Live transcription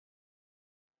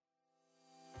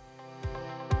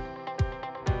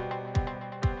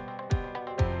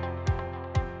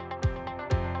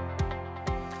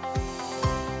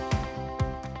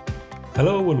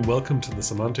Hello and welcome to the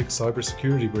Semantic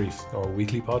Cybersecurity Brief, our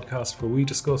weekly podcast where we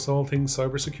discuss all things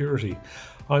cybersecurity.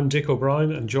 I'm Dick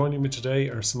O'Brien, and joining me today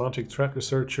are semantic threat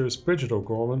researchers Bridget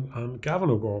O'Gorman and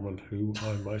Gavin O'Gorman, who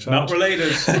I might add, not related,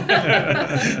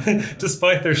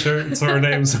 despite their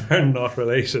surnames are not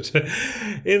related.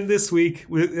 In this week's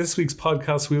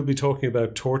podcast, we'll be talking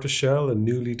about Tortoiseshell, a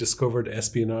newly discovered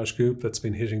espionage group that's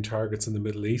been hitting targets in the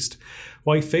Middle East,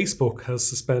 why Facebook has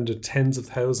suspended tens of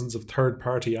thousands of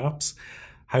third-party apps,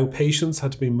 how patients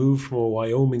had to be moved from a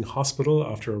Wyoming hospital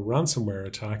after a ransomware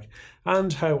attack,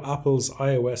 and how Apple's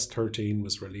iOS 13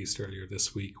 was released earlier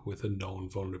this week with a known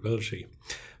vulnerability.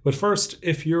 But first,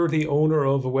 if you're the owner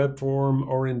of a web forum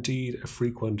or indeed a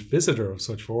frequent visitor of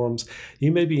such forums,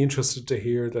 you may be interested to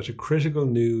hear that a critical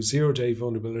new zero-day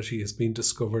vulnerability has been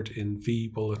discovered in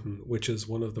vBulletin, which is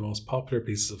one of the most popular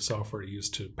pieces of software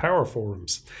used to power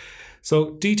forums.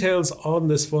 So details on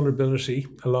this vulnerability,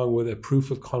 along with a proof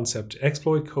of concept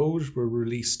exploit code, were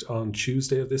released on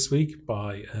Tuesday of this week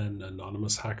by an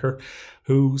anonymous hacker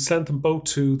who sent them both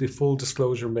to the full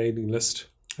disclosure mailing list.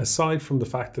 Aside from the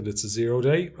fact that it's a 0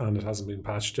 day and it hasn't been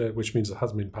patched yet, which means it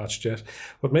hasn't been patched yet,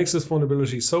 what makes this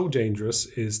vulnerability so dangerous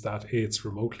is that it's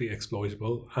remotely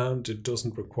exploitable and it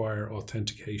doesn't require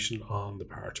authentication on the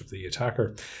part of the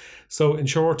attacker. So in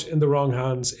short, in the wrong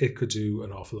hands, it could do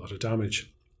an awful lot of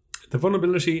damage. The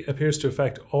vulnerability appears to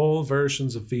affect all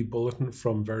versions of vBulletin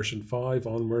from version 5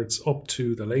 onwards up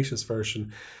to the latest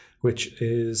version, which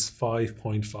is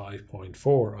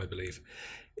 5.5.4, I believe.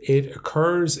 It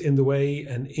occurs in the way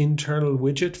an internal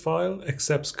widget file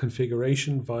accepts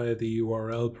configuration via the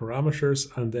URL parameters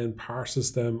and then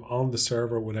parses them on the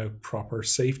server without proper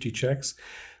safety checks,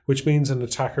 which means an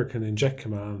attacker can inject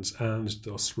commands and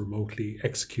thus remotely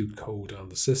execute code on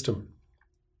the system.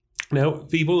 Now,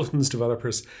 vBulletin's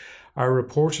developers are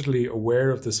reportedly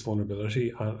aware of this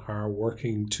vulnerability and are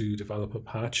working to develop a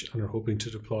patch and are hoping to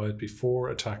deploy it before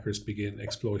attackers begin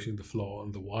exploiting the flaw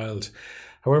in the wild.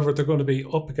 However, they're going to be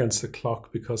up against the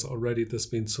clock because already there's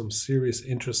been some serious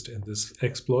interest in this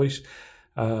exploit.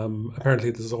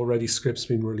 Apparently there's already scripts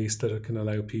being released that can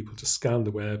allow people to scan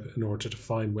the web in order to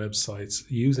find websites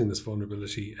using this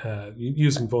vulnerability,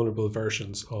 using vulnerable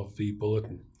versions of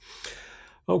vBulletin.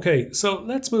 Okay, so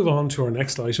let's move on to our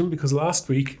next item, because last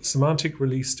week Symantec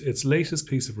released its latest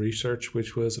piece of research,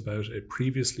 which was about a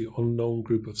previously unknown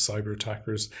group of cyber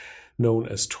attackers known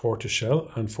as Tortoiseshell.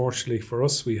 Unfortunately for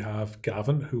us, we have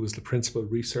Gavin, who is the principal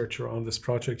researcher on this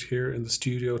project here in the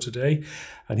studio today,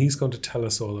 and he's going to tell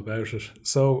us all about it.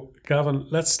 So Gavin,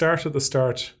 let's start at the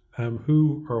start.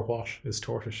 Who or what is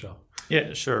Tortoiseshell?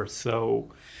 Yeah, sure.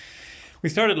 So we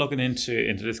started looking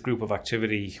into this group of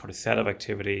activity, or the set of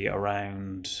activity,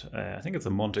 around, I think it's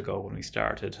a month ago when we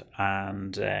started.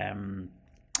 And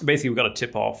basically we got a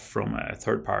tip off from a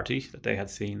third party that they had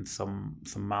seen some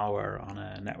malware on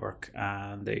a network,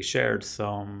 and they shared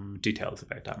some details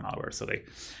about that malware. So they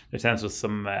sent us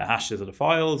some hashes of the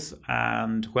files.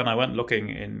 And when I went looking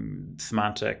in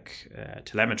Symantec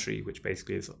telemetry, which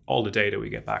basically is all the data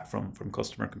we get back from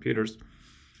customer computers,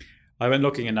 I went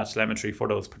looking in that telemetry for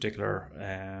those particular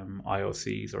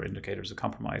IOCs or indicators of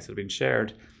compromise that had been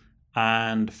shared,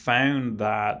 and found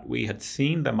that we had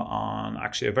seen them on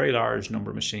actually a very large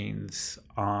number of machines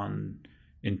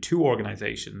in two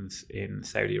organizations in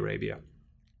Saudi Arabia.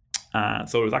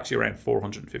 So it was actually around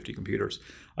 450 computers.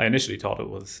 I initially thought it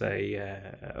was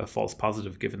a false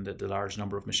positive given the large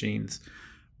number of machines.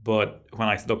 But when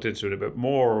I looked into it a bit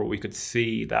more, we could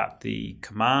see that the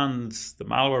commands, the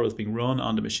malware was being run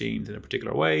on the machines in a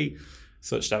particular way,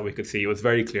 such that we could see it was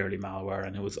very clearly malware,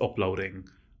 and it was uploading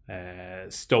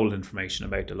stolen information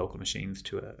about the local machines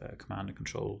to a command and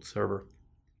control server.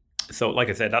 So like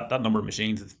I said, that number of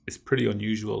machines is pretty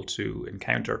unusual to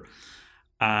encounter.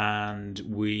 And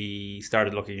we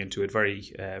started looking into it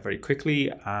very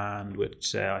quickly, and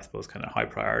with, I suppose, kind of high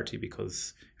priority,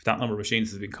 because if that number of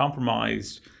machines has been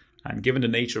compromised, and given the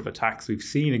nature of attacks we've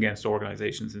seen against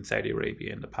organizations in Saudi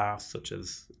Arabia in the past, such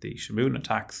as the Shamoon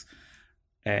attacks,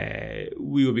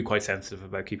 we would be quite sensitive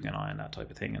about keeping an eye on that type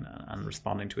of thing and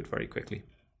responding to it very quickly.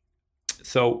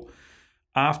 So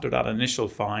after that initial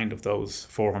find of those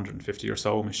 450 or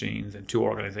so machines in two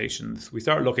organizations, we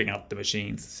started looking at the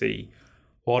machines to see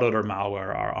what other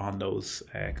malware are on those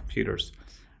computers.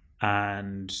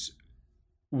 And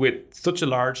with such a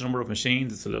large number of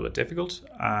machines, it's a little bit difficult.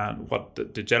 And what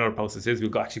the general process is,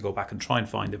 we'll actually go back and try and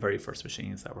find the very first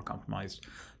machines that were compromised,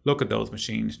 look at those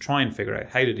machines, try and figure out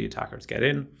how did the attackers get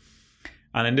in.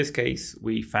 And in this case,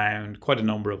 we found quite a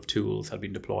number of tools had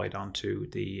been deployed onto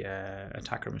the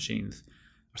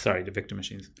the victim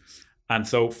machines. And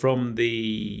so from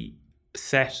the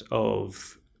set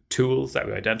of tools that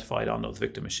we identified on those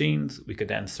victim machines. We could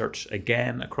then search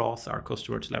again across our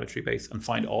customer telemetry base and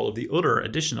find all of the other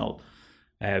additional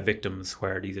victims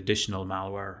where these additional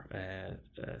malware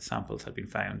samples had been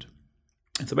found.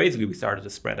 And so basically we started to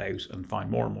spread out and find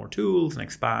more and more tools and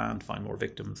expand, find more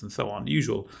victims and so on, the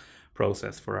usual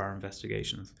process for our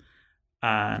investigations.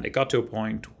 And it got to a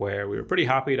point where we were pretty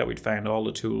happy that we'd found all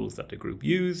the tools that the group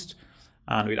used,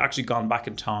 and we'd actually gone back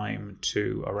in time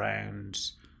to around,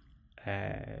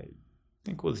 I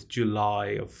think it was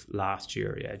July of last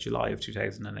year, July of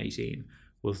 2018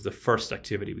 was the first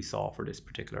activity we saw for this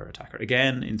particular attacker.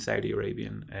 Again, in Saudi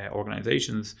Arabian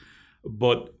organizations,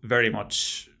 but very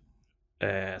much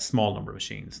a small number of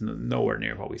machines, nowhere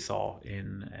near what we saw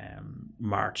in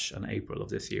March and April of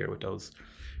this year with those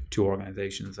two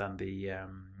organizations and the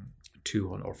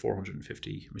 200 or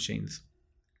 450 machines.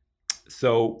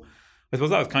 So I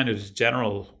suppose that was kind of the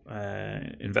general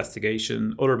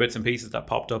investigation. Other bits and pieces that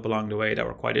popped up along the way that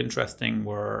were quite interesting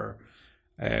were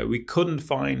we couldn't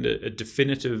find a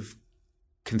definitive,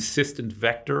 consistent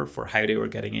vector for how they were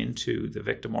getting into the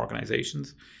victim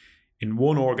organizations. In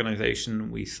one organization,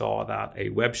 we saw that a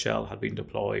web shell had been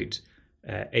deployed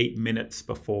 8 minutes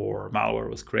before malware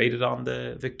was created on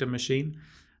the victim machine.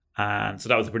 And so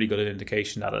that was a pretty good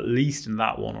indication that at least in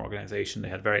that one organization, they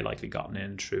had very likely gotten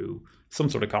in through some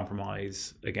sort of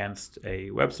compromise against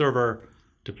a web server,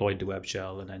 deployed the web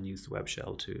shell, and then used the web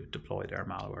shell to deploy their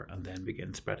malware and then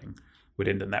begin spreading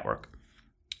within the network.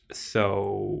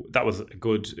 So that was a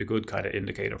good kind of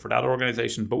indicator for that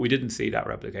organization, but we didn't see that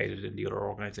replicated in the other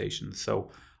organizations. So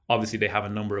obviously they have a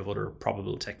number of other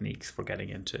probable techniques for getting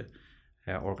into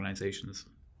organizations.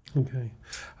 Okay.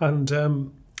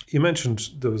 And you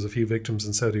mentioned there was a few victims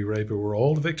in Saudi Arabia. Were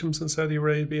all the victims in Saudi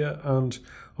Arabia? And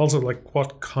also, like,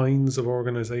 what kinds of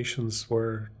organizations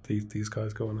were these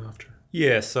guys going after?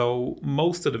 Yeah, so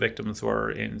most of the victims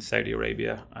were in Saudi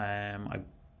Arabia. I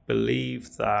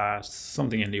believe that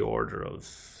something in the order of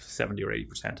 70 or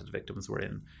 80% of the victims were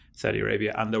in Saudi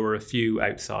Arabia, and there were a few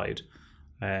outside.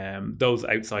 Those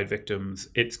outside victims,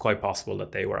 it's quite possible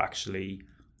that they were actually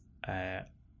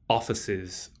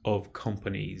offices of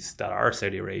companies that are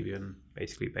Saudi Arabian,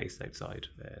 basically based outside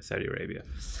Saudi Arabia.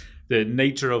 The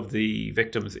nature of the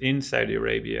victims in Saudi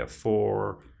Arabia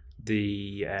for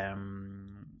the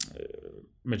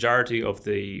majority of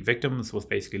the victims was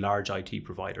basically large IT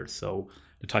providers. So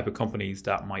the type of companies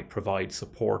that might provide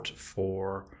support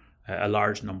for a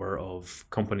large number of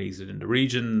companies in the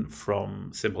region,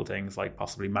 from simple things like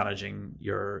possibly managing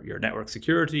your network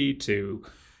security to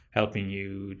helping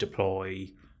you deploy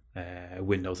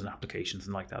Windows and applications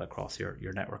and like that across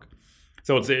your network.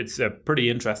 So it's a pretty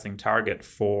interesting target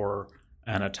for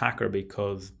an attacker,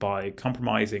 because by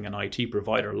compromising an IT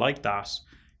provider like that,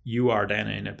 you are then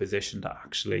in a position to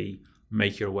actually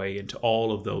make your way into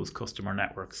all of those customer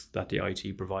networks that the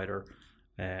IT provider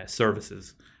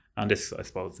services. And this, I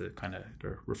suppose,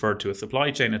 they're referred to as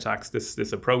supply chain attacks.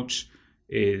 This approach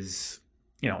is,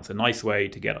 it's a nice way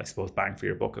to get, I suppose, bang for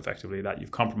your buck, effectively, that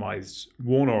you've compromised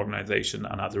one organization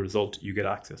and as a result you get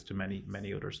access to many,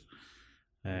 many others.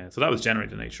 So that was generally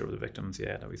the nature of the victims,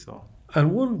 that we saw.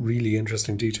 And one really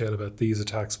interesting detail about these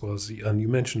attacks was, and you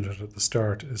mentioned it at the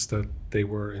start, is that they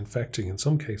were infecting, in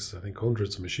some cases, I think,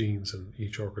 hundreds of machines in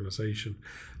each organization.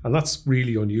 And that's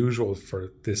really unusual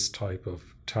for this type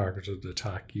of targeted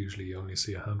attack. Usually you only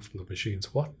see a handful of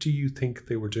machines. What do you think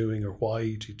they were doing, or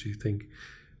why do you think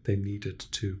they needed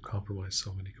to compromise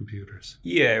so many computers?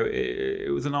 Yeah,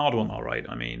 it was an odd one, all right.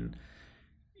 I mean,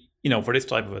 for this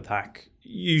type of attack,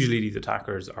 usually these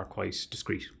attackers are quite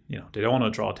discreet. They don't want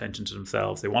to draw attention to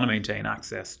themselves. They want to maintain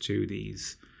access to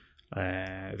these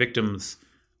victims.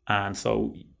 And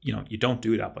so, you don't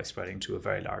do that by spreading to a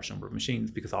very large number of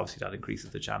machines, because obviously that increases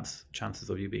the chances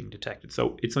of you being detected.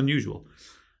 So it's unusual.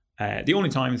 The only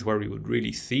times where we would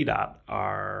really see that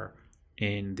are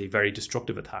in the very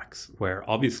destructive attacks, where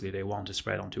obviously they want to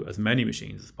spread onto as many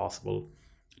machines as possible,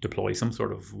 deploy some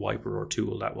sort of wiper or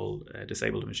tool that will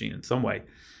disable the machine in some way.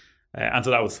 And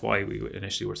so that was why we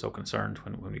initially were so concerned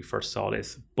when we first saw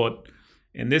this. But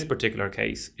in this particular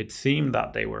case, it seemed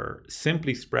that they were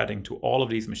simply spreading to all of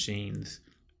these machines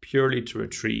purely to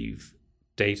retrieve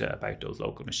data about those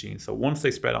local machines. So once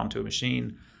they spread onto a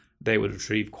machine, they would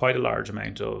retrieve quite a large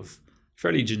amount of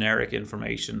fairly generic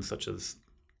information, such as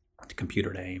the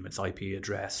computer name, its IP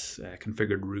address,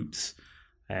 configured routes,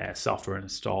 software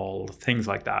installed, things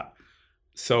like that.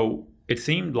 So it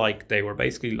seemed like they were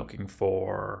basically looking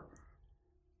for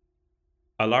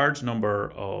a large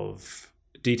number of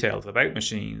details about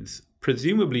machines,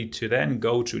 presumably to then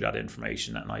go through that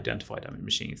information and identify them in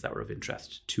machines that were of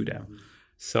interest to them.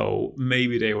 So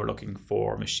maybe they were looking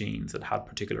for machines that had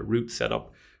particular routes set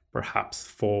up, perhaps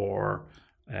for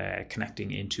connecting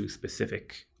into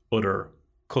specific other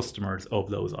customers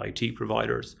of those IT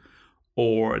providers,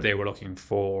 or they were looking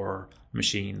for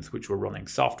machines which were running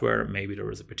software. Maybe there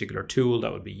was a particular tool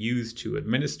that would be used to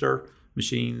administer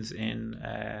machines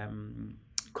in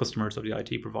customers of the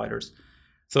IT providers.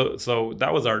 So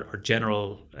that was our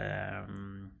general,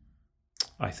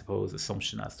 I suppose,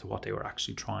 assumption as to what they were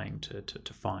actually trying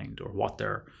to find, or what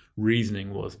their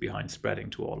reasoning was behind spreading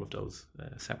to all of those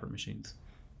separate machines.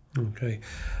 Okay.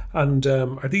 And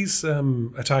are these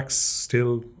attacks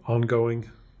still ongoing?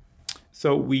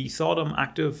 So we saw them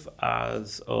active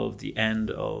as of the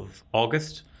end of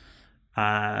August.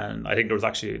 And I think there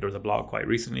was a blog quite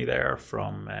recently there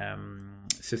from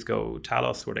Cisco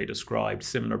Talos where they described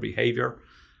similar behavior,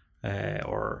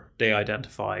 or they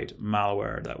identified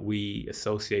malware that we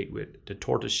associate with the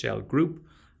Tortoiseshell group.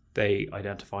 They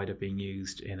identified it being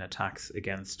used in attacks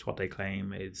against what they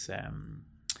claim is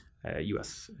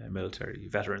US military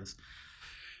veterans.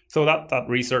 So that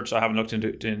research, I haven't looked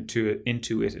into it in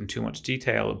too much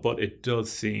detail, but it does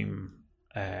seem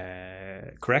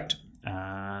correct.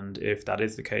 And if that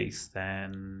is the case,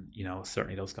 then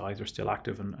certainly those guys are still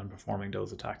active and performing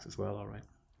those attacks as well. All right.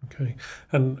 Okay.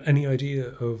 And any idea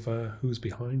of who's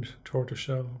behind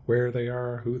Tortoiseshell, where they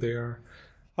are, who they are?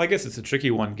 I guess it's a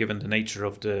tricky one given the nature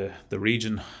of the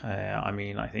region.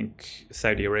 I think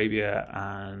Saudi Arabia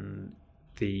and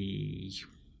the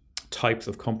types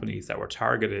of companies that were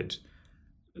targeted,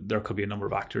 there could be a number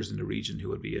of actors in the region who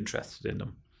would be interested in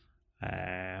them.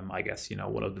 I guess,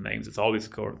 one of the names that's always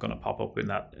going to pop up in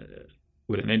that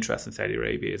with an interest in Saudi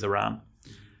Arabia is Iran.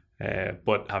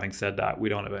 But having said that, we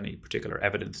don't have any particular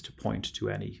evidence to point to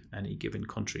any given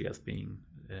country as being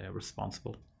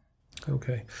responsible.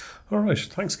 Okay. All right.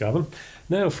 Thanks, Gavin.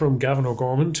 Now from Gavin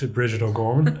O'Gorman to Bridget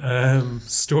O'Gorman,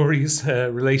 stories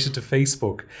related to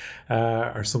Facebook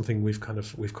are something we've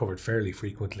covered fairly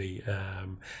frequently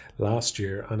last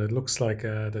year, and it looks like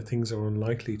that things are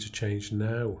unlikely to change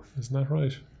now. Isn't that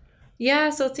right? Yeah.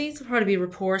 So it seems to probably be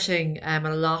reporting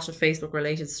a lot of Facebook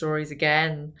related stories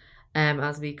again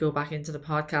as we go back into the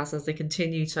podcast, as they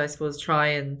continue to, I suppose, try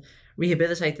and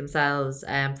rehabilitate themselves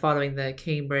following the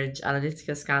Cambridge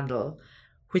Analytica scandal,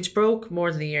 which broke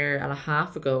more than a year and a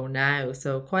half ago now,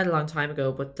 so quite a long time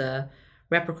ago, but the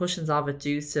repercussions of it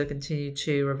do still continue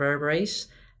to reverberate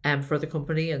for the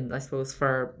company, and I suppose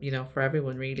for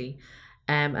everyone really.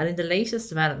 And in the latest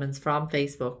developments from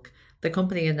Facebook, the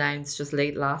company announced just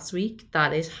late last week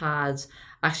that it had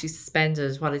actually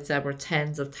suspended what it said were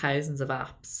tens of thousands of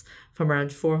apps from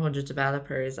around 400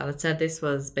 developers. And it said this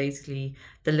was basically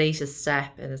the latest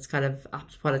step in its kind of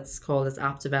what it's called as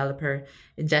app developer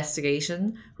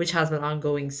investigation, which has been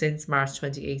ongoing since March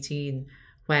 2018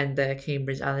 when the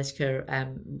Cambridge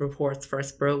Analytica reports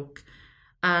first broke.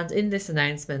 And in this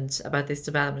announcement about this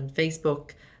development,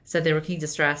 Facebook said they were keen to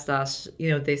stress that,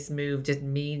 this move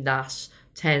didn't mean that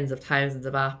tens of thousands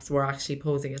of apps were actually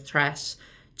posing a threat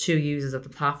to users of the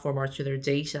platform or to their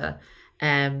data.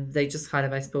 They just kind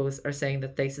of, I suppose, are saying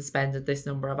that they suspended this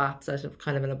number of apps out of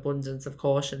kind of an abundance of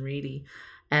caution, really.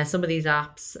 And some of these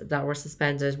apps that were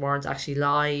suspended weren't actually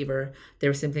live, or they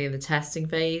were simply in the testing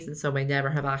phase, and so may never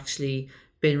have actually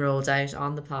been rolled out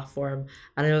on the platform.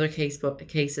 And in other cases,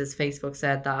 Facebook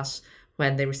said that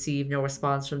when they received no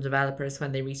response from developers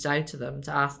when they reached out to them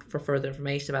to ask for further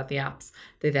information about the apps,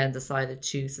 they then decided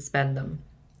to suspend them.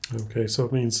 Okay, so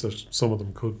it means that some of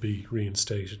them could be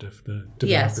reinstated if the developers...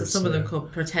 Yes, so some of them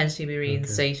could potentially be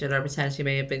reinstated, or potentially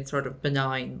may have been sort of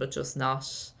benign, but just not,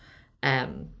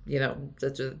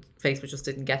 Facebook just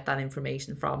didn't get that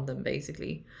information from them,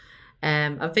 basically.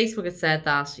 And Facebook had said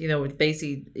that,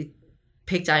 it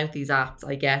picked out these apps,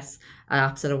 I guess,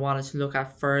 apps that I wanted to look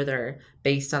at further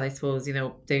based on, I suppose,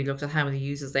 they looked at how many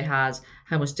users they had,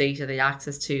 how much data they had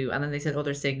access to, and then they said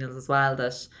other signals as well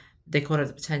that they could have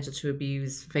the potential to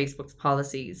abuse Facebook's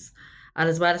policies. And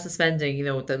as well as suspending,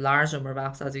 the large number of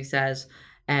apps, as we said,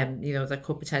 that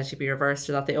could potentially be reversed,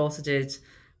 so that they also did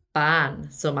ban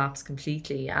some apps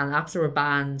completely. And apps that were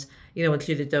banned,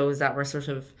 included those that were sort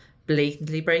of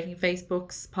blatantly breaking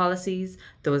Facebook's policies,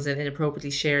 those that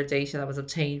inappropriately shared data that was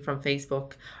obtained from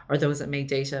Facebook, or those that made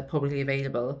data publicly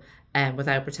available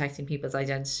without protecting people's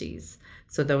identities.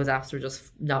 So those apps were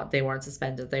just they weren't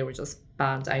suspended, they were just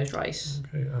banned outright.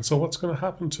 Okay, and so what's going to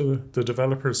happen to the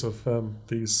developers of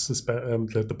these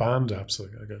the banned apps,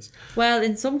 I guess? Well,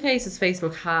 in some cases,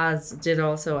 Facebook did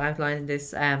also outline in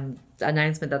this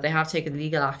announcement that they have taken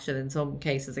legal action in some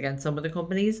cases against some of the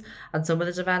companies and some of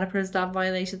the developers that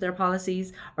violated their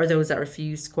policies, or those that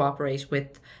refused to cooperate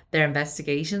with their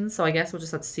investigations. So I guess we'll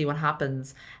just have to see what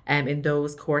happens in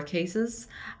those court cases.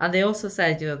 And they also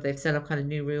said, they've set up kind of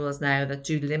new rules now that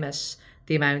do limit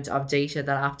the amount of data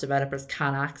that app developers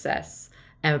can access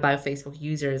about Facebook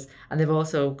users. And they've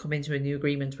also come into a new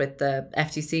agreement with the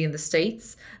FTC in the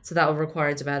States. So that will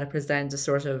require developers then to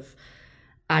sort of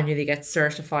annually get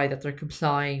certified that they're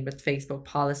complying with Facebook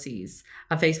policies.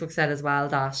 And Facebook said as well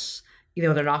that,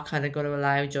 they're not kind of going to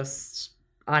allow just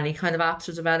any kind of apps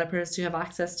or developers to have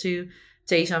access to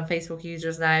data on Facebook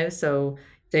users now. So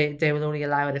they will only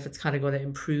allow it if it's kind of going to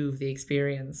improve the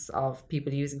experience of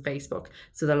people using Facebook.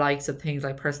 So the likes of things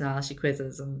like personality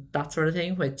quizzes and that sort of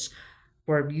thing, which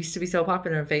were used to be so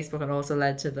popular on Facebook and also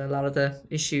led to a lot of the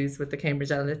issues with the Cambridge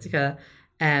Analytica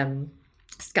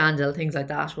scandal, things like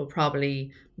that, will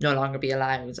probably no longer be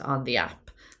allowed on the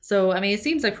app. So, it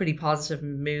seems like pretty positive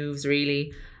moves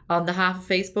really on behalf of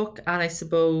Facebook. And I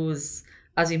suppose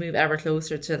as we move ever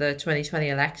closer to the 2020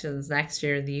 elections next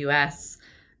year in the US,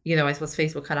 I suppose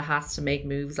Facebook kind of has to make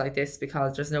moves like this,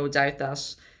 because there's no doubt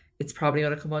that it's probably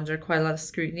going to come under quite a lot of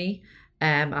scrutiny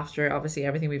after obviously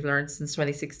everything we've learned since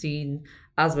 2016,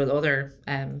 as will other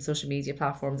social media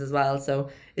platforms as well. So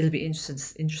it'll be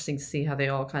interesting to see how they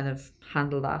all kind of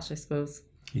handle that, I suppose.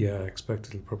 Yeah, I expect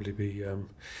it'll probably be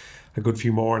a good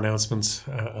few more announcements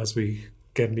as we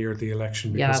get near the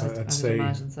election, because I'd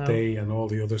say they and all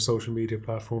the other social media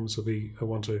platforms I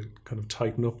want to kind of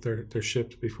tighten up their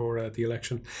ship before the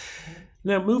election.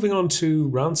 Now, moving on to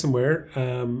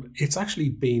ransomware, it's actually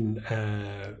been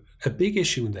a big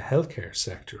issue in the healthcare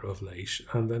sector of late,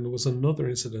 and then there was another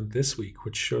incident this week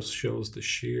which just shows the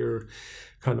sheer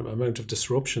kind of amount of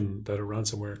disruption that a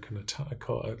ransomware can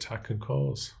attack can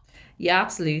cause. Yeah,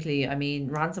 absolutely.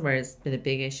 Ransomware has been a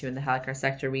big issue in the healthcare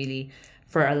sector really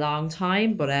for a long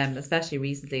time, but especially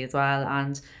recently as well.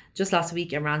 And just last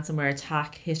week, a ransomware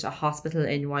attack hit a hospital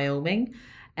in Wyoming,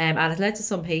 and it led to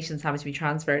some patients having to be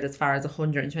transferred as far as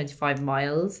 125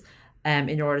 miles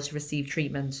in order to receive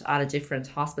treatment at a different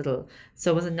hospital.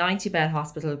 So it was a 90-bed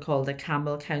hospital called the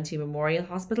Campbell County Memorial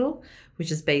Hospital,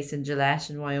 which is based in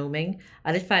Gillette in Wyoming.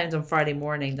 And it found on Friday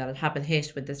morning that it had been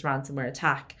hit with this ransomware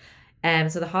attack.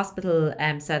 So the hospital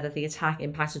said that the attack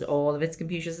impacted all of its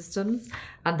computer systems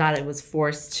and that it was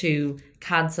forced to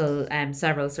cancel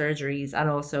several surgeries, and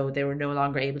also they were no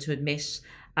longer able to admit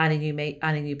any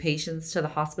new patients to the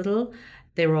hospital.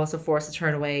 They were also forced to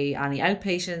turn away any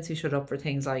outpatients who showed up for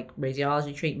things like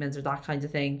radiology treatments or that kind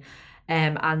of thing.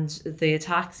 And the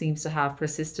attack seems to have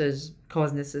persisted,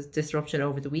 causing this disruption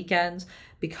over the weekend,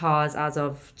 because as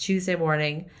of Tuesday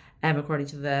morning, according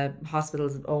to the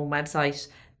hospital's own website,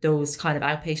 those kind of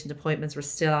outpatient appointments were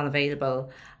still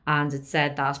unavailable. And it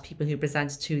said that people who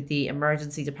presented to the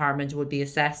emergency department would be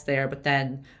assessed there, but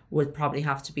then would probably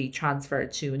have to be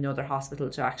transferred to another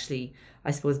hospital to actually, I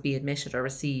suppose, be admitted or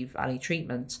receive any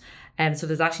treatment. So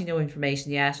there's actually no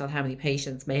information yet on how many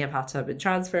patients may have had to have been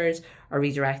transferred or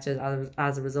redirected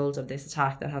as a result of this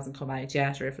attack. That hasn't come out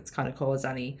yet, or if it's kind of caused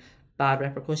any bad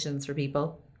repercussions for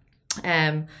people.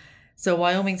 So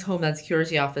Wyoming's Homeland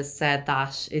Security Office said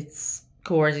that it's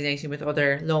coordinating with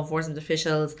other law enforcement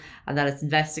officials and that it's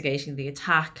investigating the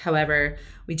attack. However,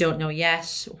 we don't know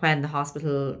yet when the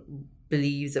hospital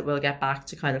believes it will get back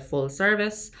to kind of full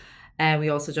service. We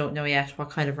also don't know yet what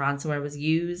kind of ransomware was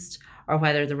used or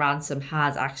whether the ransom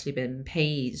has actually been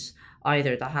paid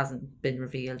either. That hasn't been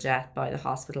revealed yet by the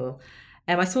hospital.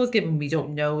 I suppose given we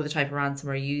don't know the type of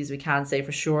ransomware used, we can't say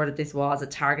for sure that this was a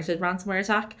targeted ransomware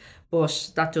attack,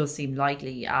 but that does seem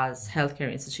likely as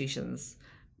healthcare institutions,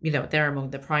 they're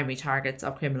among the primary targets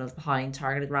of criminals behind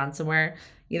targeted ransomware.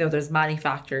 There's many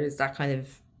factors that kind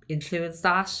of influence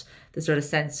that, the sort of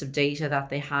sensitive data that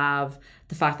they have,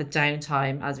 the fact that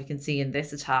downtime, as we can see in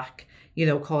this attack,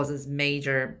 causes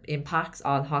major impacts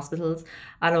on hospitals,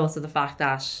 and also the fact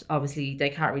that obviously they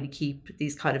can't really keep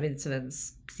these kind of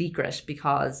incidents secret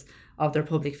because of their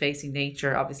public facing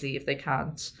nature. Obviously, if they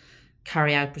can't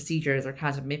carry out procedures or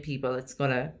can't admit people, it's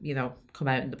going to, come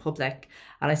out in the public.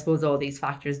 And I suppose all these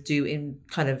factors do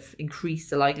kind of increase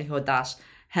the likelihood that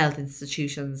health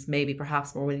institutions may be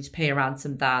perhaps more willing to pay a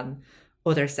ransom than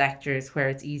other sectors where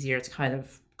it's easier to kind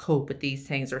of cope with these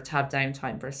things or to have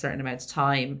downtime for a certain amount of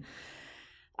time.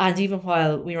 And even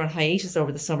while we were on hiatus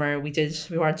over the summer, we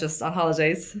weren't just on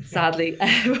holidays, sadly,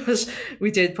 but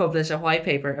we did publish a white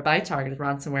paper about targeted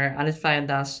ransomware, and it found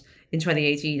that in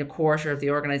 2018, a quarter of the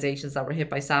organizations that were hit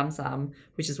by SamSam,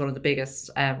 which is one of the biggest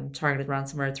targeted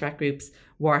ransomware threat groups,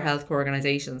 were healthcare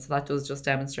organizations. So that does just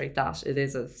demonstrate that it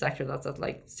is a sector that's at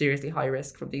like seriously high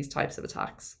risk from these types of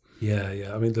attacks.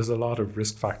 Yeah. I mean, there's a lot of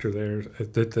risk factor there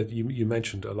that you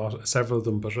mentioned several of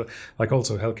them, but like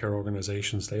also healthcare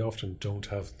organizations, they often don't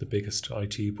have the biggest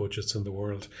IT budgets in the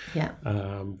world. Yeah.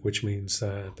 Which means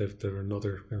they're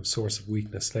another source of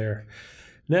weakness there.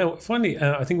 Now, finally,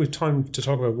 I think we've time to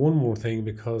talk about one more thing,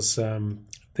 because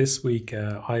this week,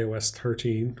 iOS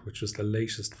 13, which was the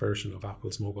latest version of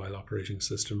Apple's mobile operating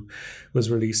system, was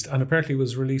released, and apparently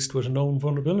was released with a known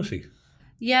vulnerability.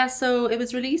 Yeah, so it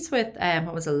was released with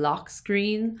what was a lock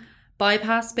screen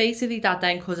bypass, basically, that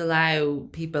then could allow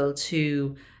people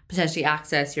to potentially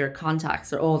access your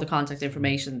contacts or all the contact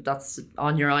information that's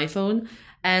on your iPhone.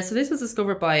 So this was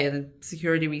discovered by a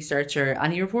security researcher,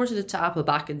 and he reported it to Apple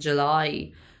back in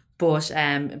July. But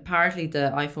apparently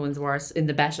the iPhones were in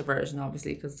the beta version,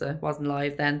 obviously, because it wasn't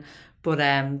live then. But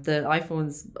the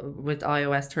iPhones with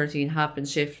iOS 13 have been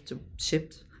shipped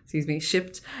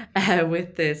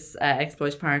with this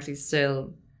exploit apparently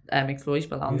still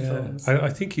exploitable on phones. I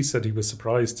think he said he was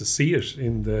surprised to see it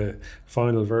in the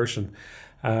final version.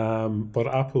 But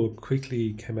Apple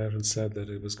quickly came out and said that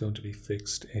it was going to be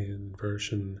fixed in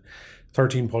version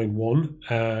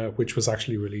 13.1, which was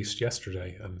actually released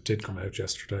yesterday, and it did come out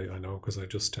yesterday, I know, because I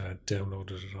just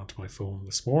downloaded it onto my phone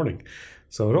this morning.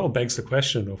 So it all begs the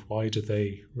question of why did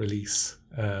they release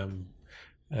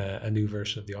a new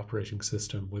version of the operating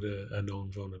system with a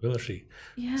known vulnerability.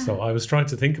 Yeah. So I was trying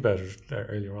to think about it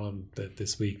earlier on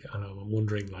this week, and I'm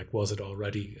wondering, like, was it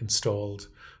already installed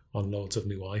on loads of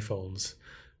new iPhones?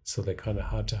 So they kind of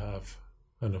had to have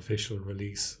an official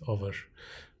release of it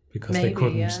because they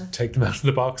couldn't take them out of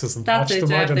the boxes and patch them.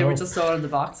 That's it, they were just all in the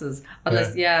boxes.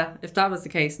 Unless, if that was the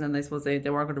case, then I suppose they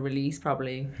weren't going to release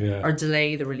probably or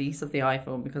delay the release of the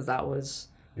iPhone, because that would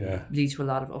lead to a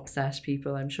lot of upset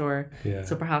people, I'm sure. Yeah.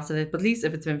 So perhaps but at least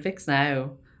if it's been fixed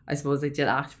now, I suppose they did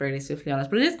act fairly swiftly on it.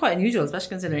 But it is quite unusual, especially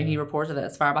considering he reported it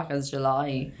as far back as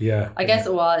July. Yeah. I guess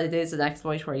it is an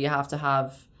exploit where you have to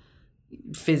have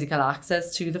physical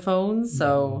access to the phone.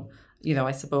 So,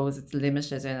 I suppose it's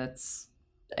limited in its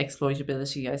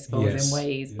exploitability, I suppose, in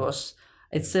ways. But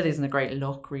it still isn't a great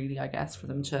look, really, I guess, for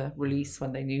them to release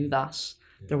when they knew that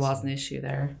there was an issue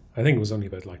there. I think it was only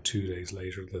about like 2 days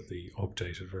later that the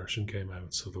updated version came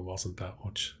out, so there wasn't that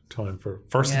much time for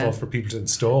people to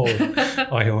install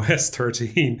iOS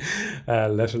 13,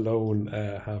 let alone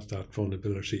have that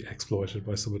vulnerability exploited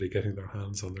by somebody getting their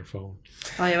hands on their phone.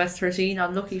 iOS 13,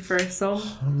 unlucky for some.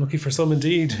 Unlucky for some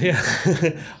indeed, yeah.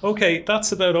 Okay,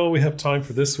 that's about all we have time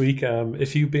for this week.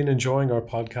 If you've been enjoying our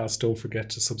podcast, don't forget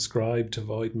to subscribe to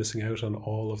avoid missing out on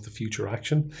all of the future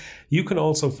action. You can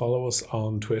also follow us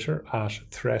on Twitter at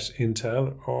threatintel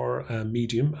or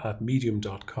Medium at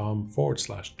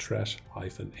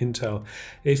medium.com/threat-intel.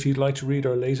 If you'd like to read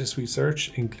our latest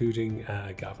research, including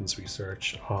Gavin's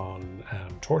research on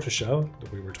Tortoiseshell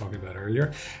that we were talking about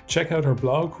earlier, check out our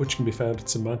blog, which can be found at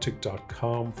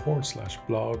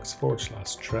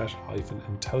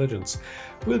semantic.com/blogs/threat-intelligence.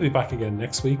 We'll be back again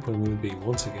next week when we'll be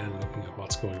once again looking at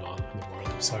what's going on in the world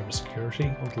of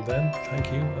cybersecurity. Until then, thank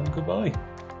you and goodbye.